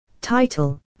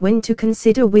Title: When to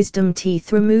Consider Wisdom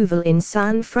Teeth Removal in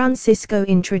San Francisco.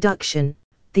 Introduction.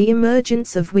 The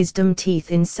emergence of wisdom teeth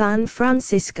in San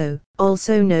Francisco,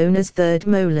 also known as third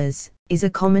molars, is a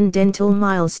common dental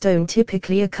milestone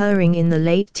typically occurring in the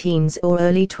late teens or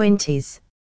early 20s.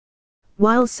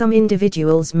 While some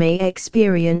individuals may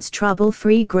experience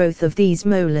trouble-free growth of these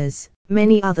molars,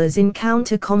 many others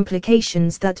encounter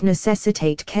complications that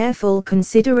necessitate careful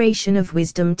consideration of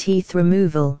wisdom teeth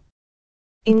removal.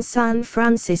 In San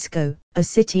Francisco, a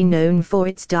city known for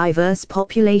its diverse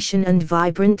population and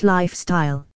vibrant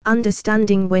lifestyle,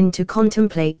 understanding when to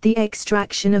contemplate the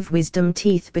extraction of wisdom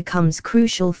teeth becomes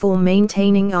crucial for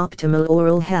maintaining optimal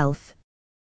oral health.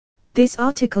 This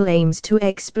article aims to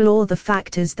explore the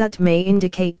factors that may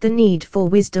indicate the need for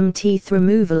wisdom teeth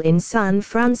removal in San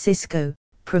Francisco,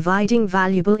 providing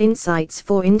valuable insights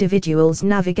for individuals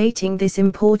navigating this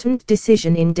important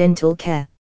decision in dental care.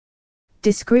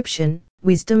 Description: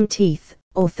 Wisdom teeth,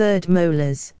 or third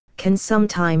molars, can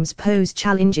sometimes pose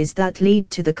challenges that lead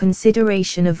to the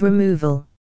consideration of removal.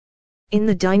 In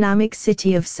the dynamic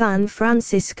city of San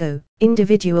Francisco,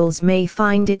 individuals may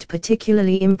find it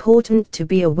particularly important to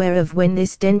be aware of when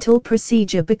this dental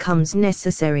procedure becomes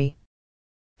necessary.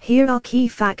 Here are key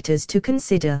factors to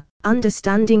consider.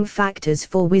 Understanding factors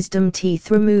for wisdom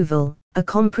teeth removal. A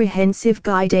comprehensive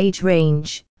guide. Age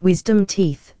range. Wisdom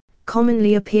teeth,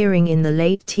 commonly appearing in the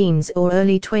late teens or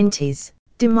early 20s,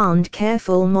 demand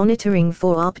careful monitoring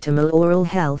for optimal oral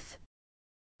health.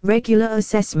 Regular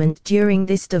assessment during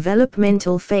this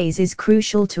developmental phase is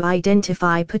crucial to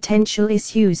identify potential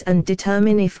issues and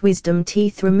determine if wisdom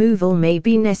teeth removal may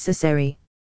be necessary.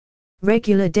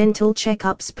 Regular dental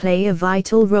checkups play a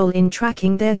vital role in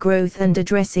tracking their growth and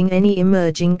addressing any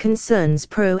emerging concerns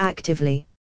proactively.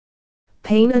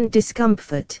 Pain and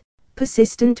discomfort.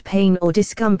 Persistent pain or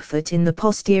discomfort in the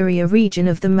posterior region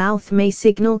of the mouth may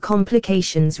signal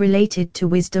complications related to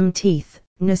wisdom teeth,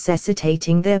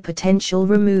 necessitating their potential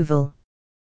removal.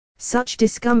 Such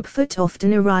discomfort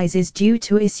often arises due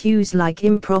to issues like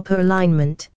improper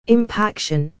alignment,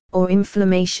 impaction, or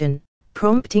inflammation,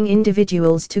 prompting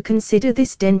individuals to consider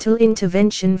this dental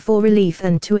intervention for relief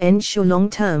and to ensure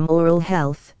long-term oral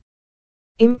health.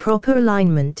 Improper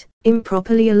alignment.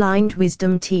 Improperly aligned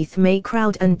wisdom teeth may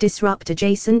crowd and disrupt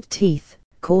adjacent teeth,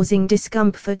 causing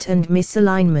discomfort and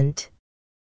misalignment.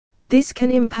 This can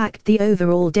impact the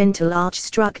overall dental arch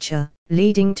structure,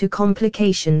 leading to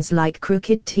complications like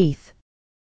crooked teeth.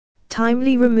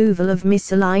 Timely removal of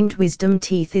misaligned wisdom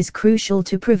teeth is crucial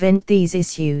to prevent these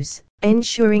issues,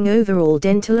 ensuring overall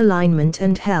dental alignment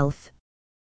and health.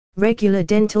 Regular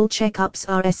dental checkups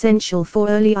are essential for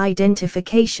early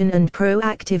identification and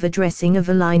proactive addressing of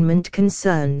alignment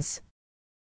concerns.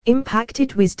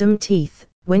 Impacted wisdom teeth.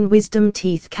 When wisdom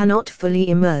teeth cannot fully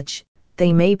emerge,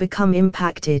 they may become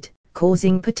impacted,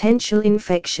 causing potential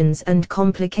infections and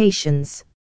complications.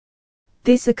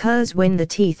 This occurs when the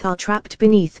teeth are trapped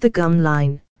beneath the gum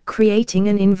line, creating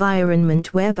an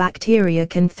environment where bacteria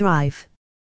can thrive.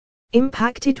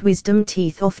 Impacted wisdom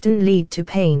teeth often lead to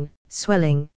pain,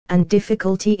 swelling, and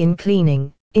difficulty in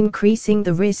cleaning, increasing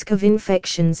the risk of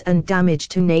infections and damage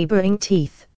to neighboring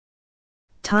teeth.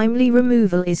 Timely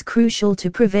removal is crucial to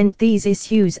prevent these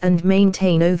issues and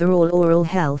maintain overall oral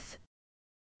health.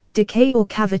 Decay or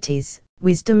cavities.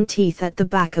 Wisdom teeth at the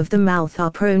back of the mouth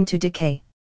are prone to decay.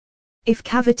 If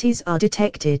cavities are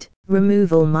detected,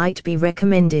 removal might be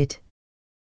recommended.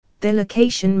 Their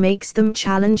location makes them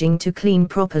challenging to clean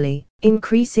properly,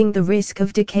 increasing the risk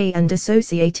of decay and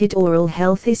associated oral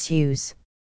health issues.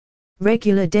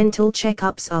 Regular dental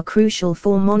checkups are crucial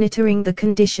for monitoring the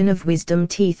condition of wisdom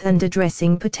teeth and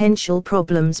addressing potential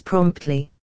problems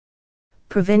promptly.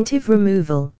 Preventive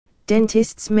removal.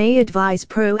 Dentists may advise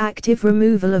proactive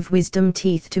removal of wisdom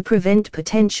teeth to prevent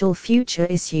potential future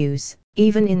issues,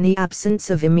 even in the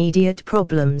absence of immediate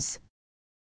problems.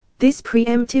 This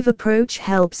preemptive approach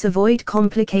helps avoid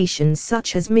complications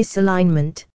such as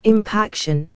misalignment,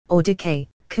 impaction, or decay,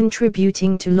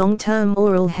 contributing to long-term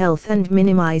oral health and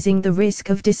minimizing the risk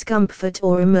of discomfort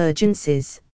or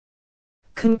emergencies.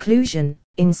 Conclusion.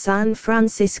 In San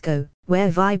Francisco, where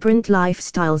vibrant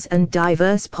lifestyles and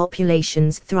diverse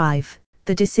populations thrive,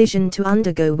 the decision to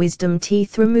undergo wisdom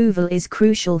teeth removal is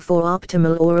crucial for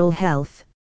optimal oral health.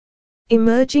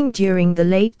 Emerging during the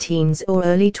late teens or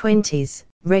early 20s,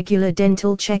 regular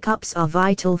dental checkups are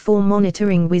vital for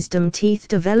monitoring wisdom teeth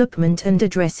development and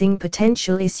addressing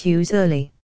potential issues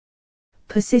early.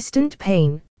 Persistent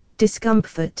pain,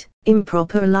 discomfort,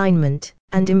 improper alignment,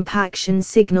 and impaction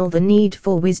signal the need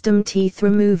for wisdom teeth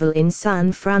removal in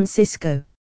San Francisco.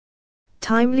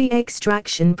 Timely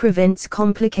extraction prevents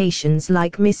complications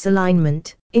like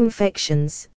misalignment,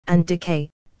 infections, and decay,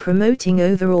 promoting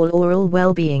overall oral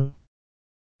well-being.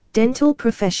 Dental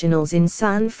professionals in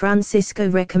San Francisco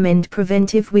recommend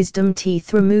preventive wisdom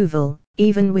teeth removal,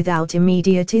 even without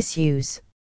immediate issues.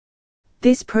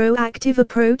 This proactive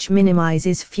approach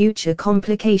minimizes future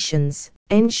complications,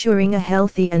 ensuring a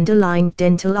healthy and aligned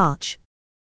dental arch.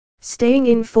 Staying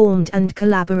informed and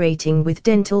collaborating with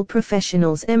dental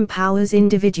professionals empowers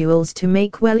individuals to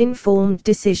make well-informed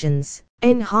decisions,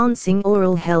 enhancing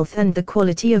oral health and the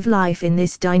quality of life in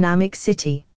this dynamic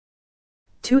city.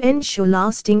 To ensure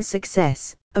lasting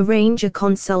success, arrange a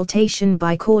consultation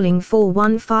by calling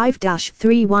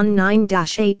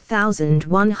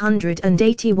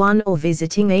 415-319-8181 or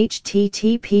visiting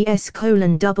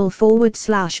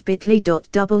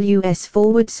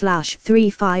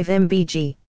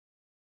https://bit.ly.ws/35mbg.